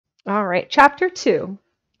All right, Chapter 2,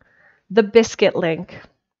 The Biscuit Link.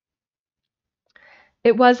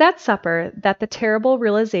 It was at supper that the terrible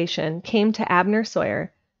realization came to Abner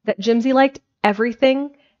Sawyer that Jimsy liked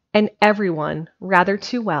everything and everyone rather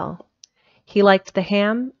too well. He liked the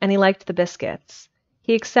ham and he liked the biscuits.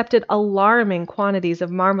 He accepted alarming quantities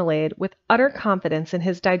of marmalade with utter confidence in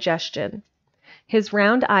his digestion. His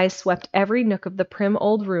round eyes swept every nook of the prim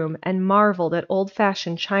old room and marveled at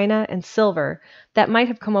old-fashioned china and silver that might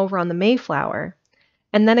have come over on the Mayflower,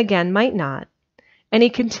 and then again might not. And he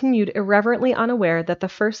continued irreverently unaware that the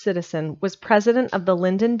first citizen was president of the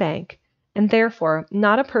Linden Bank, and therefore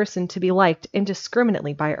not a person to be liked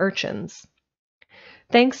indiscriminately by urchins.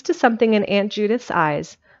 Thanks to something in Aunt Judith's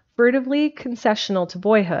eyes, furtively concessional to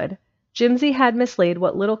boyhood, Jimsy had mislaid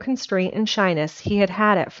what little constraint and shyness he had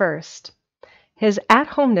had at first. His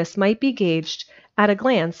at-homeness might be gauged at a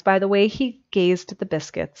glance by the way he gazed at the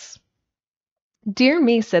biscuits. "Dear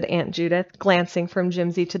me," said Aunt Judith, glancing from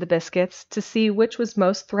Jimsy to the biscuits to see which was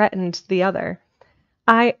most threatened to the other.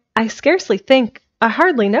 I scarcely think, I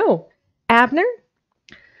hardly know. Abner?"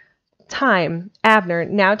 Time, Abner,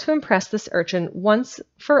 now to impress this urchin once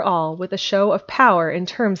for all with a show of power in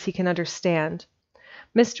terms he can understand.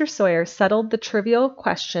 Mr. Sawyer settled the trivial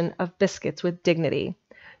question of biscuits with dignity.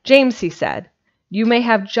 "James," he said, "you may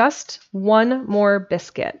have just one more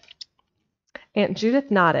biscuit." Aunt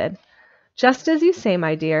Judith nodded. "Just as you say,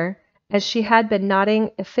 my dear," as she had been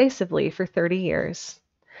nodding effusively for 30 years.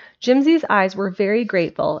 Jimsy's eyes were very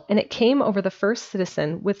grateful, and it came over the first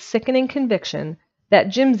citizen with sickening conviction that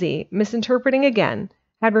Jimsy, misinterpreting again,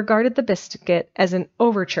 had regarded the biscuit as an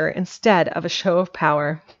overture instead of a show of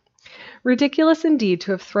power. Ridiculous indeed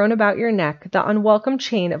to have thrown about your neck the unwelcome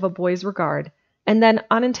chain of a boy's regard, and then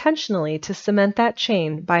unintentionally to cement that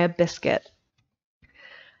chain by a biscuit.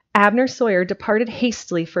 Abner Sawyer departed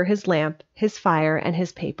hastily for his lamp, his fire, and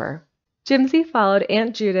his paper. Jimsy followed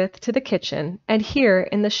Aunt Judith to the kitchen, and here,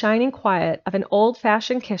 in the shining quiet of an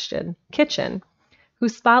old-fashioned kitchen,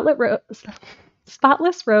 whose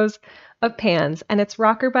spotless rows of pans and its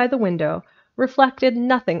rocker by the window reflected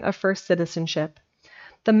nothing of first citizenship,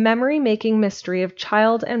 the memory-making mystery of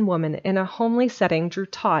child and woman in a homely setting drew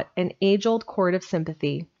taut an age-old chord of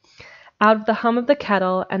sympathy. Out of the hum of the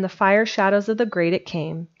kettle and the fire shadows of the grate it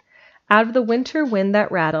came. Out of the winter wind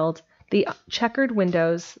that rattled the checkered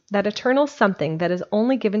windows, that eternal something that is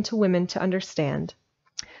only given to women to understand.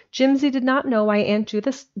 Jimsy did not know why Aunt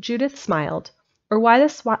Judith smiled, or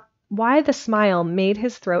why the smile made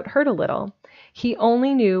his throat hurt a little. He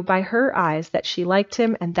only knew by her eyes that she liked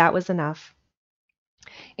him, and that was enough.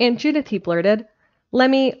 "Aunt Judith," he blurted, let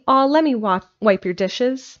me wipe your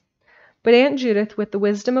dishes." But Aunt Judith, with the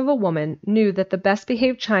wisdom of a woman, knew that the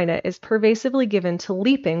best-behaved china is pervasively given to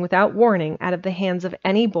leaping without warning out of the hands of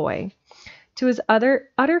any boy. To his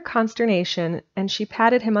utter consternation, and she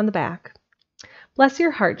patted him on the back. "Bless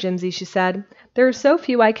your heart, Jimsy," she said, "there are so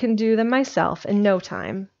few I can do them myself in no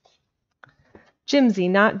time." Jimsy,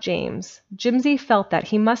 not James. Jimsy felt that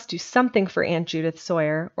he must do something for Aunt Judith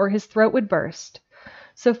Sawyer, or his throat would burst.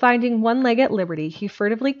 So finding one leg at liberty, he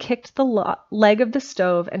furtively kicked the leg of the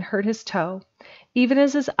stove and hurt his toe, even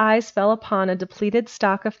as his eyes fell upon a depleted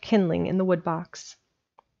stock of kindling in the woodbox.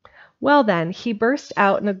 "Well, then," he burst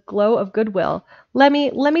out in a glow of goodwill, let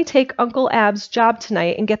me take Uncle Ab's job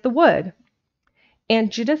tonight and get the wood."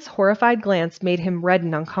 Aunt Judith's horrified glance made him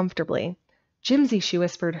redden uncomfortably. "Jimsy," she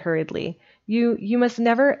whispered hurriedly, you must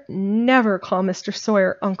never, never call Mr.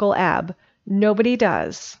 Sawyer Uncle Ab. Nobody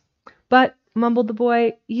does." "But," mumbled the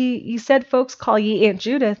boy, ye said folks call ye Aunt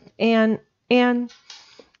Judith, and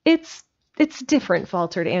it's different,"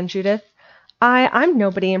 faltered Aunt Judith. I'm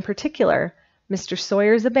nobody in particular. Mr.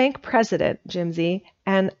 Sawyer's a bank president, Jimsy,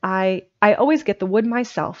 and I always get the wood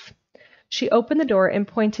myself." She opened the door and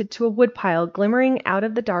pointed to a woodpile glimmering out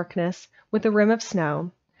of the darkness with a rim of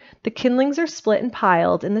snow. "The kindlings are split and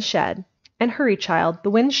piled in the shed. And hurry, child, the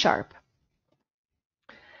wind's sharp."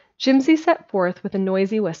 Jimsy set forth with a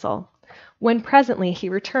noisy whistle. When presently he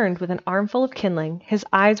returned with an armful of kindling, his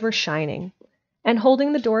eyes were shining, and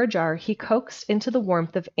holding the door ajar, he coaxed into the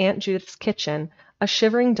warmth of Aunt Judith's kitchen a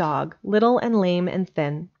shivering dog, little and lame and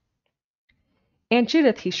thin. "Aunt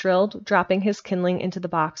Judith," he shrilled, dropping his kindling into the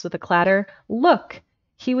box with a clatter, "look!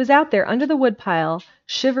 He was out there under the woodpile,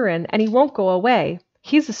 shiverin', and he won't go away.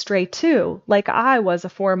 He's a stray, too, like I was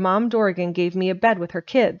afore Mom Dorgan gave me a bed with her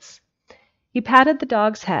kids." He patted the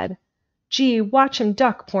dog's head. "Gee, watch him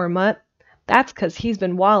duck, poor mutt. That's 'cause he's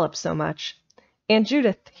been walloped so much." "Aunt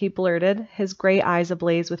Judith," he blurted, his gray eyes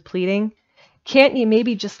ablaze with pleading, "can't ye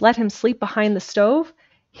maybe just let him sleep behind the stove?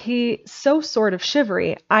 He's so sort of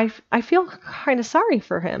shivery. I feel kind of sorry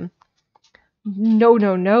for him." No,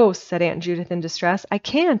 no, no, said Aunt Judith in distress. I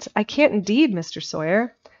can't indeed, Mr.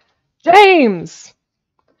 Sawyer. James!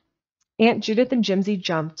 Aunt Judith and Jimsy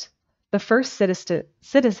jumped. The first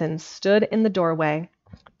citizen stood in the doorway,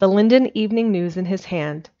 the Linden Evening News in his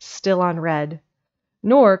hand, still unread.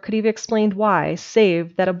 Nor could he have explained why,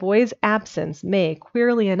 save that a boy's absence may,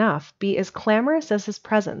 queerly enough, be as clamorous as his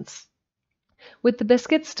presence. With the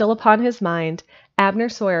biscuit still upon his mind, Abner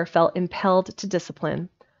Sawyer felt impelled to discipline.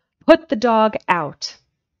 Put the dog out!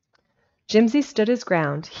 Jimsy stood his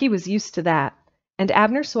ground. He was used to that. And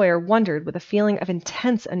Abner Sawyer wondered with a feeling of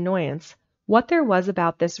intense annoyance what there was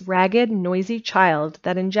about this ragged, noisy child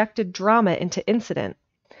that injected drama into incident.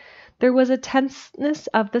 There was a tenseness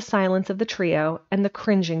of the silence of the trio and the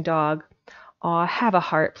cringing dog. Aw, have a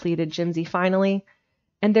heart, pleaded Jimsy finally,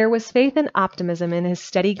 and there was faith and optimism in his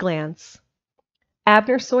steady glance.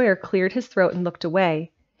 Abner Sawyer cleared his throat and looked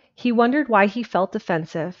away. He wondered why he felt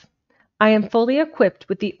defensive. I am fully equipped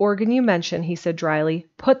with the organ you mention, he said dryly.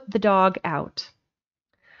 Put the dog out.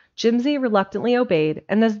 Jimsy reluctantly obeyed,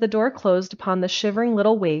 and as the door closed upon the shivering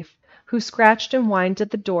little waif, who scratched and whined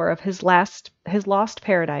at the door of his lost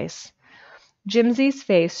paradise, Jimsy's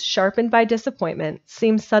face, sharpened by disappointment,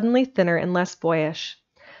 seemed suddenly thinner and less boyish.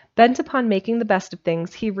 Bent upon making the best of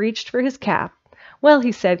things, he reached for his cap. Well,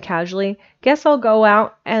 he said casually, guess I'll go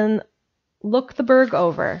out and look the burg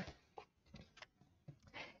over.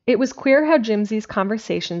 It was queer how Jimsy's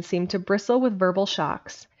conversation seemed to bristle with verbal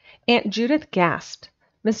shocks. Aunt Judith gasped.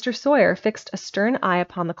 Mr. Sawyer fixed a stern eye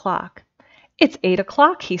upon the clock. It's 8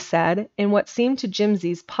 o'clock, he said, in what seemed to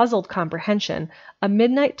Jimsy's puzzled comprehension a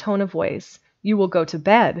midnight tone of voice. You will go to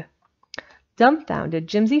bed. Dumbfounded,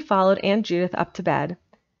 Jimsy followed Aunt Judith up to bed.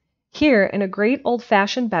 Here, in a great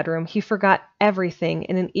old-fashioned bedroom, he forgot everything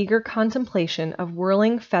in an eager contemplation of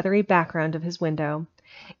whirling, feathery background of his window.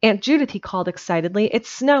 Aunt Judith, he called excitedly, it's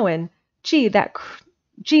snowin'. Gee,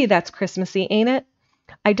 that's Christmassy, ain't it?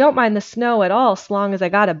 I don't mind the snow at all so long as I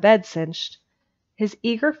got a bed cinched. His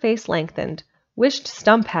eager face lengthened. Wished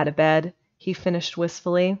Stump had a bed, he finished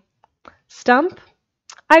wistfully. Stump?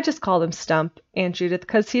 I just called him Stump, Aunt Judith,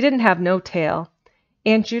 'cause he didn't have no tail.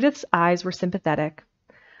 Aunt Judith's eyes were sympathetic.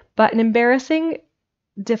 But an embarrassing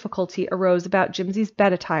difficulty arose about Jimsy's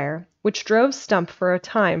bed attire, which drove Stump for a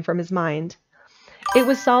time from his mind. It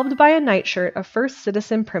was solved by a nightshirt of first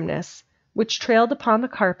citizen primness, which trailed upon the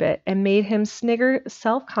carpet and made him snigger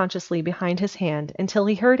self-consciously behind his hand until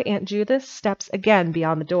he heard Aunt Judith's steps again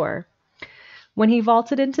beyond the door, when he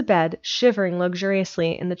vaulted into bed, shivering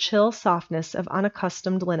luxuriously in the chill softness of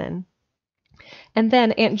unaccustomed linen. And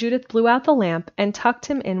then Aunt Judith blew out the lamp and tucked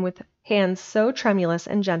him in with hands so tremulous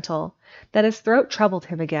and gentle that his throat troubled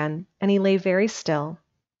him again, and he lay very still.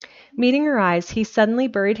 Meeting her eyes, he suddenly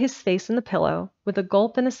buried his face in the pillow, with a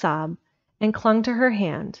gulp and a sob, and clung to her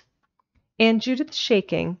hand. Aunt Judith,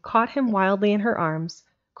 shaking, caught him wildly in her arms,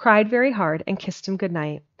 cried very hard, and kissed him good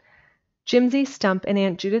night. Jimsy, Stump, and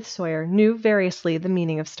Aunt Judith Sawyer knew variously the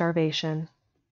meaning of starvation.